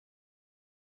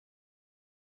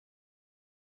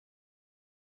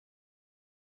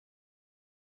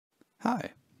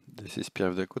Hi, this is Pierre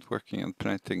Decote working on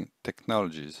Planning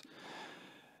Technologies.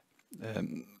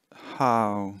 Um,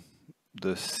 how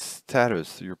the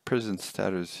status, your present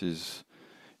status is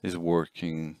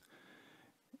working.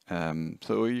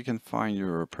 So you can find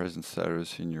your present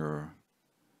status in your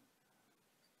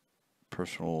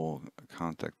personal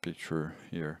contact picture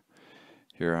here.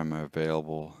 Here I'm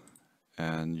available,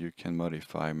 and you can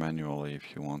modify manually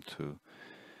if you want to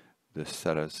the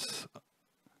status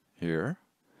here.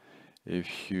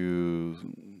 If you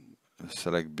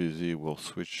select busy, we'll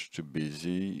switch to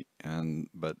busy,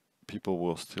 but people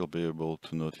will still be able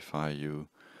to notify you,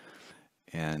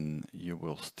 and you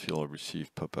will still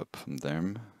receive pop-up from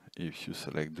them. If you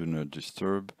select do not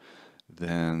disturb,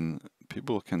 then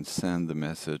people can send the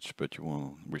message, but you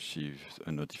won't receive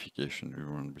a notification, you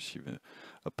won't receive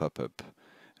a pop-up.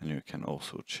 And you can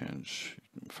also change,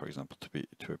 for example,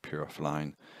 to appear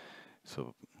offline.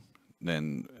 So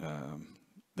then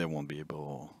they won't be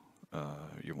able,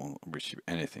 you won't receive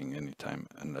anything anytime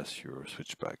unless you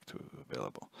switch back to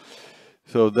available.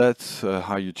 So that's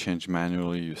how you change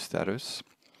manually your status.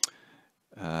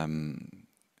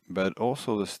 But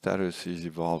also the status is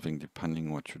evolving depending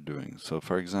on what you're doing. So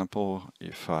for example,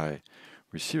 if I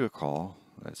receive a call,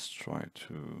 let's try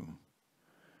to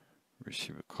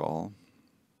receive a call.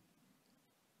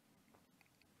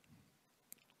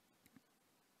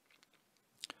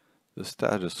 The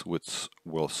status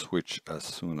will switch as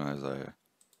soon as I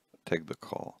take the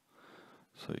call.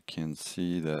 So you can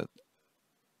see that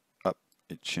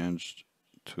it changed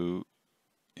to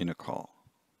in a call.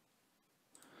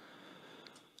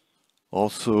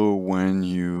 Also, when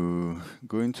you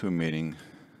go into a meeting,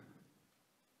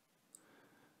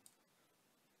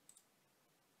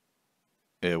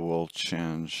 it will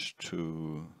change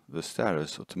to the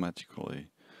status automatically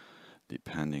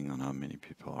depending on how many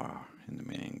people are in the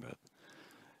meeting, but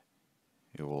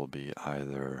it will be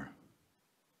either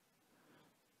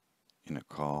in a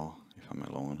call if I'm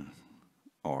alone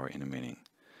or in a meeting.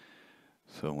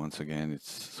 So once again,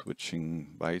 it's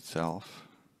switching by itself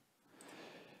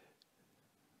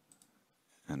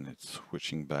and it's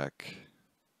switching back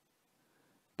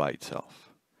by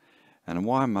itself. And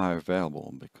why am I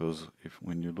available? Because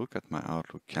when you look at my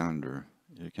Outlook calendar,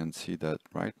 you can see that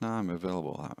right now I'm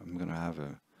available. I'm going to have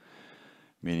a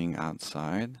meeting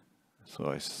outside.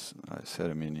 So I set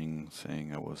a meeting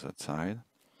saying I was outside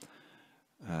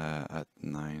at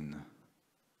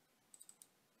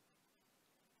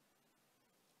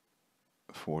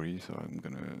 9:40. So I'm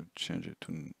going to change it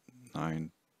to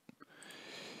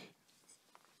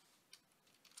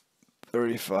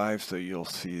 9:35. So you'll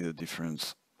see the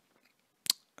difference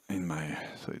in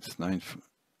so it's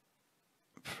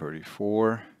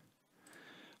 9:34.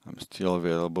 I'm still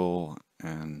available,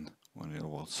 and when it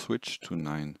will switch to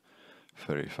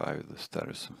 9:35, the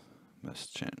status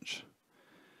must change.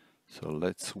 So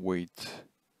let's wait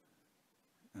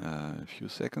a few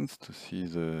seconds to see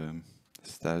the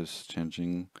status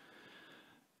changing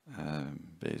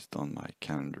based on my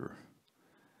calendar.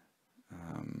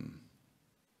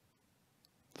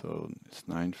 So it's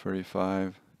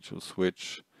 9:35, it will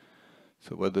switch.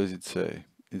 So what does it say?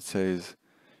 It says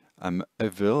I'm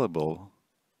available,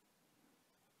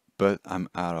 but I'm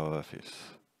out of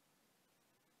office.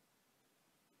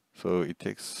 So it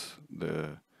takes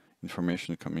the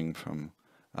information coming from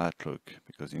Outlook,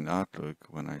 because in Outlook,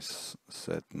 when I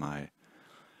set my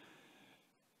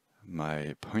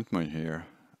appointment here,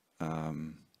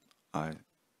 I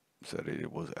said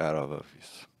it was out of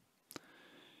office.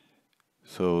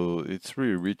 So it's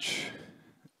really rich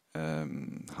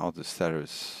how the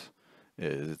status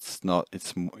is. It's not.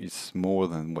 It's more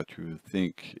than what you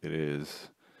think it is.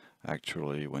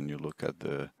 Actually, when you look at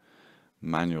the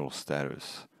manual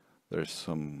status, there's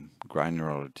some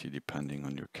granularity depending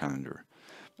on your calendar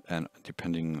and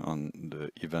depending on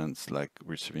the events like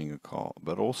receiving a call,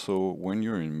 but also when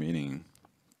you're in meeting.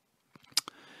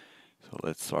 So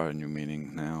let's start a new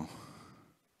meeting now.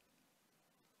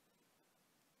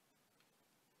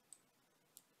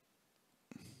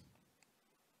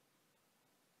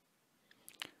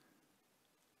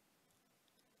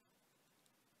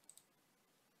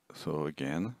 So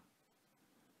again,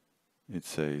 it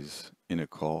says in a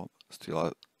call,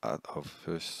 still at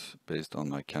office based on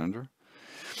my calendar.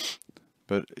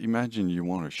 But imagine you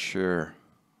want to share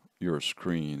your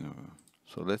screen.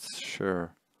 So let's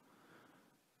share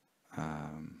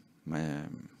my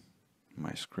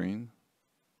screen.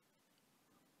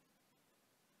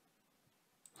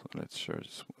 So let's share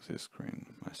this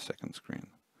screen, my second screen.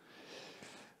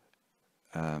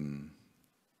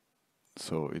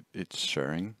 So it's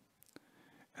sharing.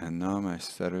 And now my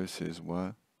status is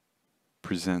what?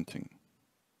 Presenting.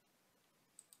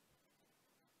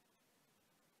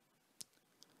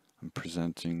 I'm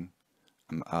presenting,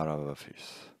 I'm out of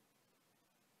office.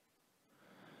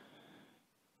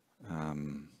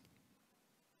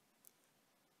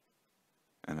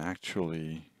 And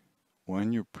actually,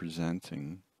 when you're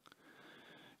presenting,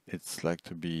 it's like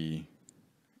to be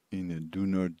in a do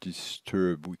not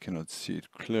disturb. We cannot see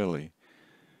it clearly,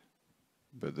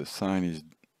 but the sign is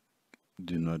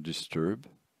do not disturb.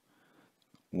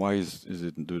 Why is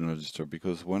it do not disturb?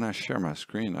 Because when I share my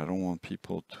screen, I don't want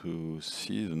people to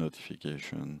see the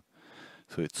notification.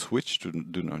 So it switched to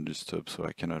do not disturb, so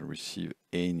I cannot receive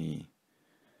any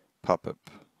pop-up,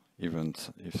 even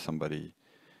if somebody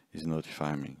is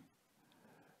notifying me.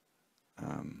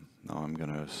 Now I'm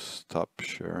gonna stop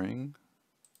sharing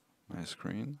my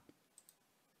screen.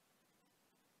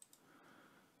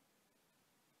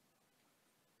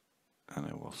 And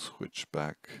I will switch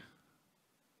back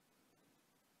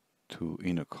to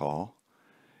in a call.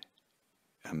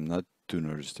 I'm not do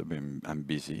not disturb, I'm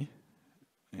busy.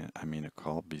 Yeah, I'm in a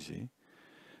call, busy.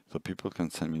 So people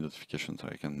can send me notifications so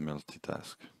I can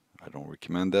multitask. I don't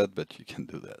recommend that, but you can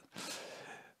do that.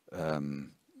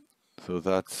 So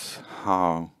that's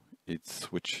how it's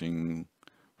switching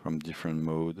from different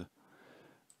mode.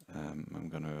 I'm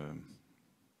gonna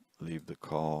leave the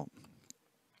call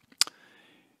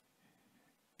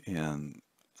and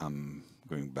I'm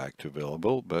going back to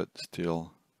available, but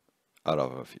still out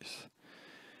of office.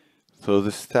 So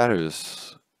the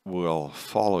status will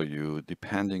follow you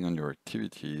depending on your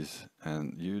activities,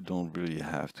 and you don't really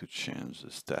have to change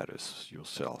the status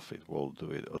yourself. It will do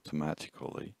it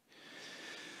automatically.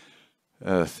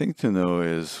 Thing to know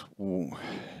is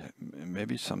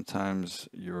maybe sometimes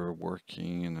you're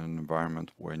working in an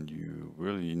environment when you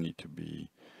really need to be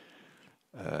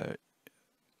to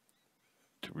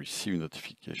receive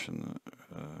notification,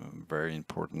 very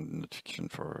important notification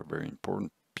for very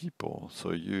important people.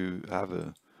 So you have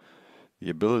the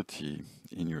ability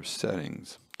in your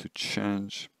settings to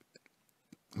change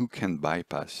who can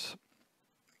bypass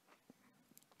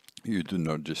you do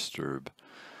not disturb.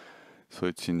 So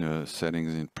it's in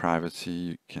settings in privacy.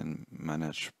 You can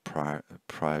manage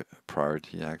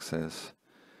priority access.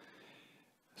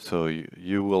 So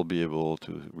you will be able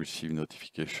to receive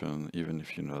notification even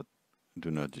if you do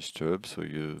not disturb. So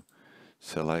you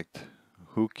select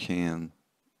who can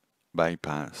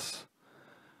bypass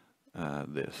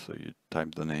this. So you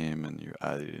type the name and you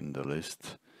add it in the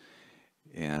list.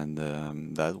 And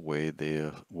that way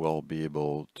they will be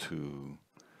able to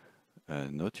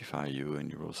notify you,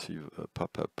 and you will see a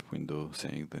pop-up window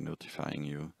saying they're notifying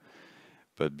you.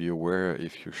 But be aware,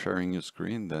 if you're sharing your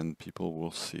screen, then people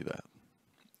will see that.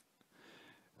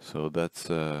 So that's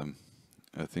a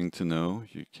thing to know.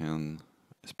 You can,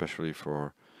 especially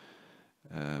for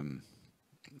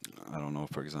I don't know,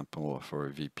 for example, for a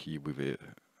VP with a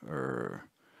or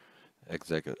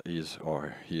exec is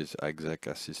or his exec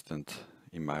assistant,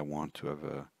 he might want to have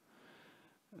a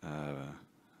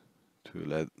to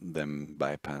let them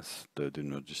bypass the do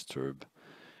not disturb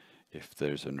if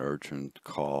there's an urgent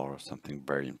call or something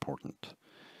very important.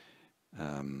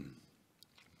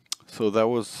 So that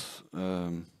was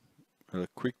a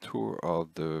quick tour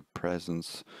of the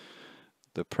presence.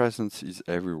 The presence is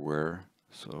everywhere.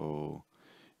 So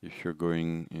if you're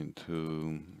going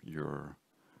into your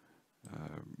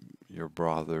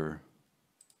browser,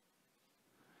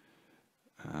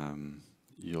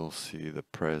 you'll see the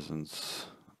presence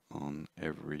on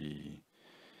every.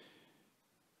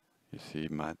 You see,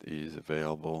 Matt is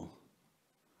available.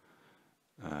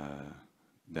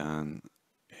 Dan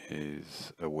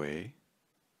is away.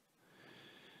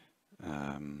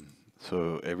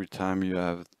 So every time you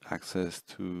have access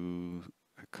to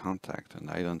a contact, an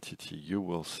identity, you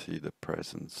will see the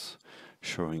presence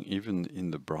showing even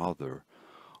in the browser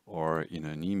or in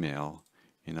an email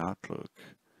in Outlook.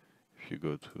 If you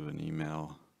go to an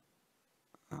email,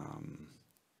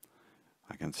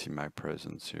 I can see my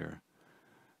presence here.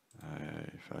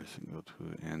 If I go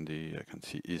to Andy, I can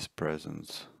see his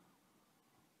presence.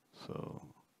 So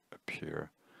up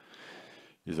here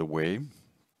is away.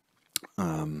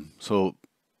 So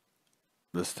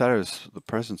the status, the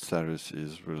present status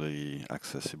is really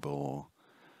accessible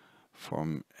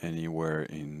from anywhere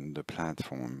in the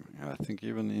platform. I think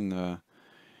even in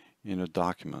a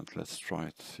document. Let's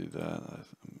try to see that. I'm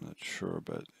not sure,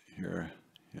 but here,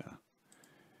 yeah.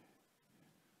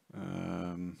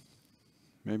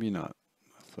 Maybe not.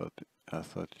 I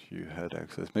thought you had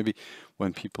access. Maybe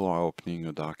when people are opening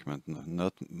a document,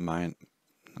 not mine.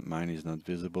 Mine is not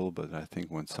visible, but I think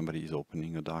when somebody is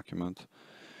opening a document,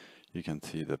 you can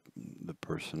see the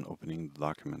person opening the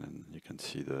document, and you can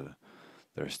see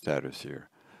their status here.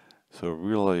 So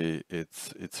really,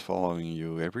 it's following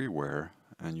you everywhere,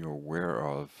 and you're aware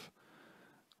of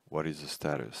what is the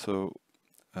status. So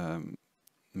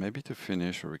maybe to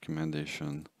finish, a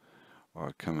recommendation or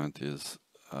a comment is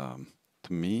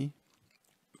to me.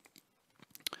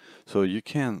 So you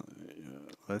can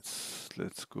let's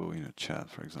go in a chat,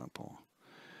 for example.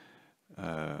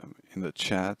 In the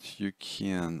chat, you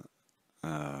can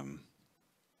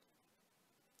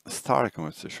start a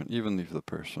conversation, even if the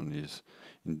person is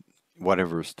in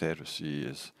whatever status he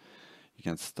is. You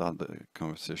can start the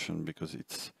conversation because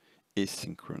it's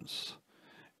asynchronous.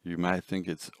 You might think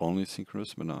it's only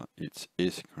synchronous, but not. It's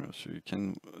asynchronous. So you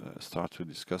can start to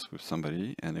discuss with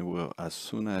somebody, and it will, as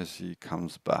soon as he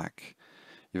comes back,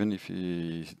 even if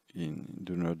he's in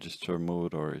do not disturb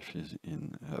mode or if he's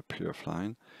in clear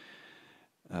offline,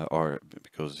 or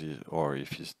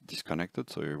if he's disconnected,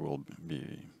 so he will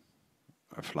be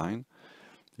offline.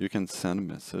 You can send a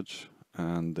message,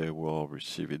 and they will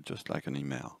receive it just like an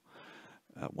email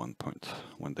at one point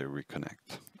when they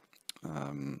reconnect.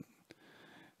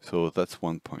 So that's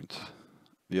one point.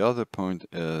 The other point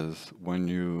is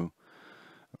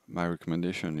my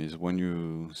recommendation is when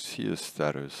you see a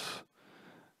status,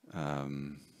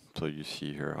 so you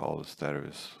see here all the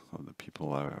status of the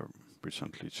people I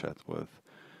recently chat with.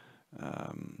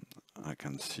 I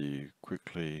can see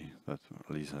quickly that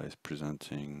Lisa is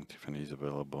presenting, Tiffany is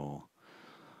available.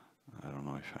 I don't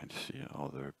know if I see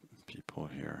other people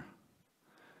here.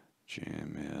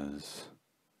 Jim is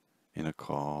in a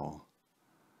call,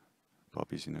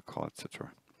 Bobby's in a call,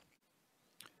 etc.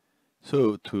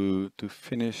 So to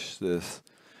finish this,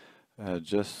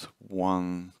 just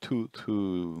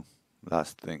two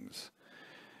last things.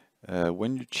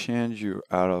 When you change your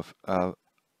out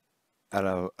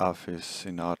of office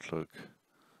in Outlook,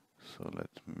 so let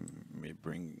me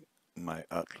bring my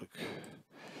Outlook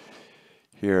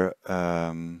here.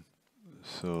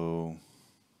 So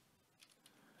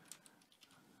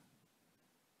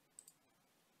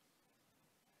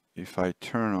if I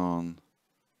turn on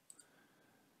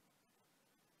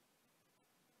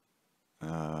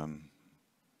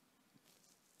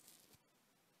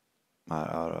my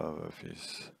out of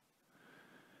office,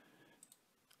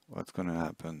 what's going to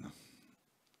happen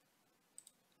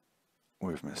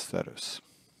with my status?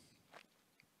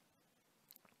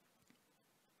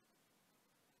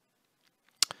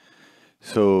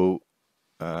 So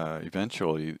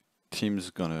eventually Teams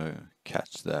is gonna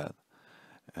catch that,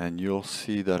 and you'll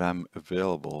see that I'm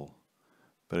available,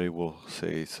 but it will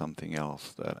say something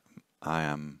else, that I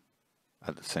am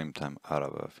at the same time out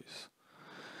of office.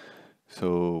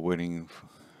 So waiting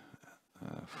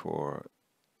for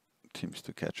Teams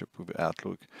to catch up with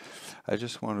Outlook. I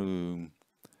just want to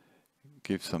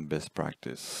give some best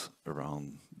practice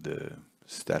around the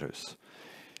status.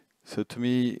 So to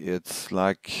me, it's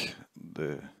like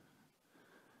the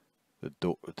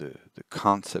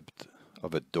concept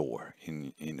of a door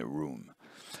in a room.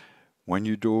 When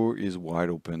your door is wide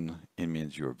open, it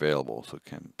means you're available, so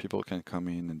people can come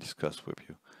in and discuss with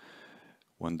you.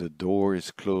 When the door is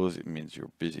closed, it means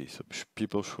you're busy, so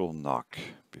people should knock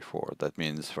before. That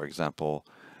means, for example,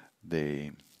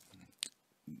 when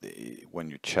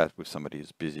you chat with somebody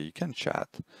who's busy, you can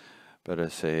chat, but I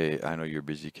say, I know you're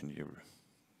busy, can you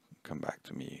come back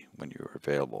to me when you're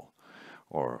available,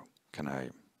 or can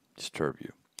I disturb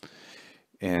you?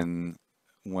 And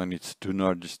when it's do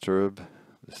not disturb,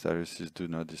 the status is do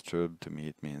not disturb, to me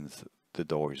it means the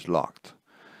door is locked.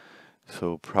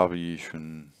 So probably you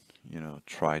shouldn't,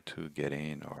 try to get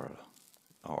in, or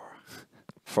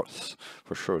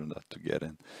for sure not to get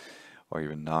in, or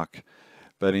even knock.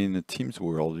 But in the Teams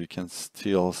world, you can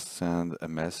still send a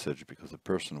message, because the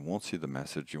person won't see the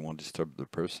message. You won't disturb the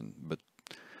person, but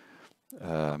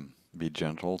be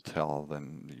gentle. Tell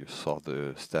them you saw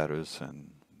the status,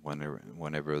 and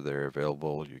whenever they're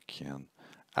available, you can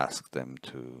ask them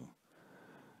to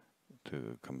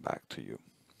come back to you,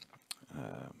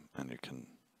 and you can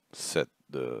set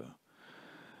the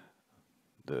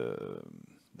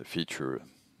feature,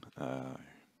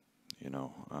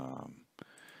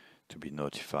 to be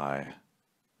notified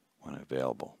when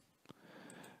available.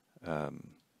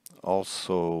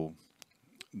 Also,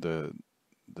 the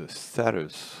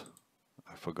status,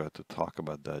 I forgot to talk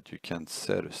about that. You can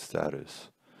set a status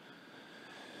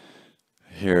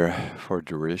here for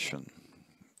duration.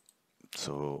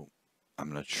 So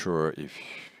I'm not sure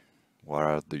what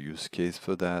are the use case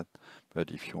for that,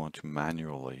 but if you want to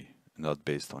manually, not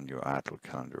based on your Outlook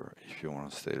calendar, if you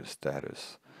want to set a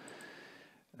status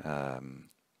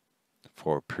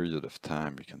for a period of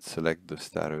time, you can select the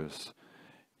status,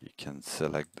 you can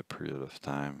select the period of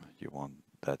time you want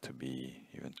that to be.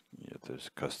 Even there's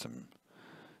custom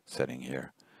setting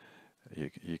here.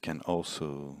 You can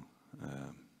also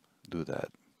do that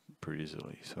pretty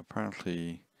easily. So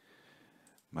apparently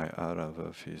my out of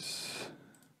office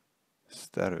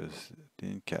status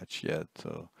didn't catch yet,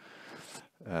 so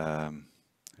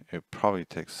it probably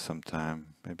takes some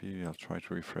time. Maybe I'll try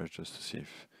to refresh just to see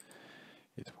if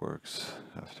it works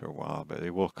after a while, but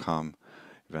it will come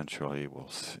eventually.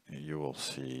 You will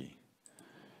see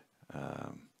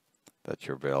that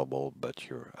you're available, but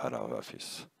you're out of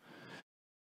office.